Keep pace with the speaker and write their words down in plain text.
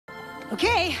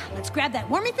Okay, let's grab that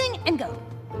wormy thing and go.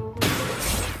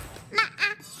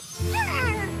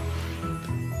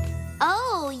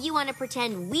 Oh, you want to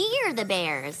pretend we're the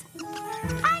bears?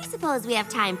 I suppose we have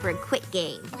time for a quick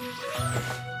game.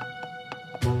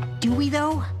 Do we,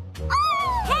 though?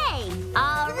 Hey,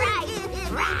 all right.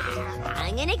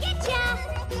 I'm gonna get ya.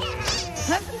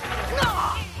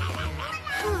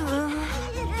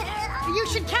 You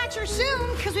should catch her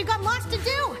soon, because we've got lots to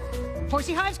do.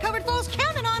 Horsey High's covered falls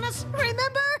counting on us,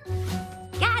 remember?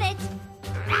 Got it.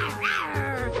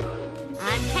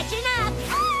 I'm catching up.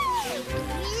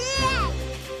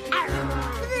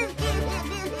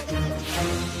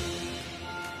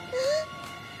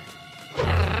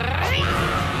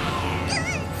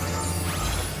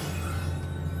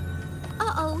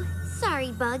 Uh-oh.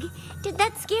 Sorry, Bug. Did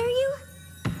that scare you?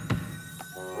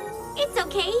 It's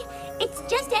okay. It's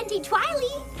just Auntie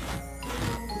Twilight.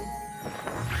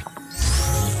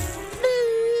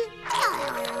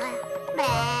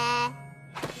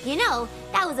 You know,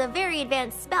 that was a very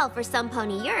advanced spell for some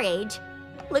pony your age.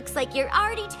 Looks like you're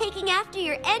already taking after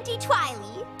your Auntie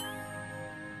Twilight.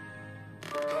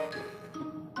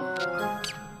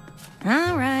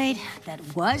 All right, that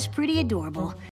was pretty adorable.